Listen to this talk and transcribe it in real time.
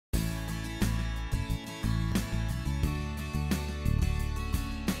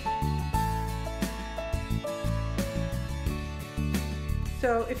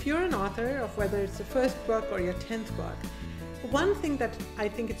So if you're an author of whether it's the first book or your 10th book, one thing that I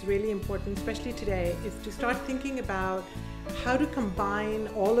think it's really important, especially today, is to start thinking about how to combine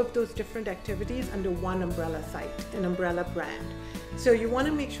all of those different activities under one umbrella site, an umbrella brand. So you want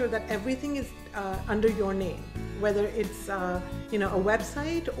to make sure that everything is under your name, whether it's a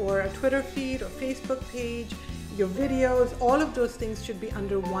website or a Twitter feed or Facebook page, your videos, all of those things should be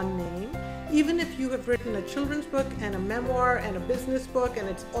under one name. Even if you have written a children's book and a memoir and a business book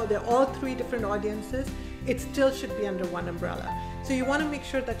and they're all three different audiences, it still should be under one umbrella. So you want to make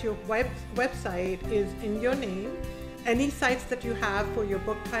sure that your website is in your name. Any sites that you have for your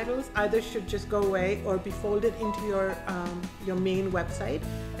book titles either should just go away or be folded into your main website,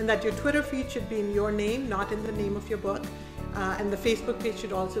 and that your Twitter feed should be in your name, not in the name of your book, and the Facebook page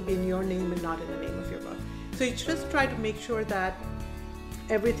should also be in your name and not in the name of your book. So you just try to make sure that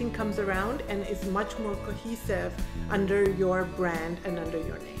everything comes around and is much more cohesive under your brand and under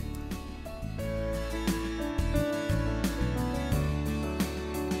your name.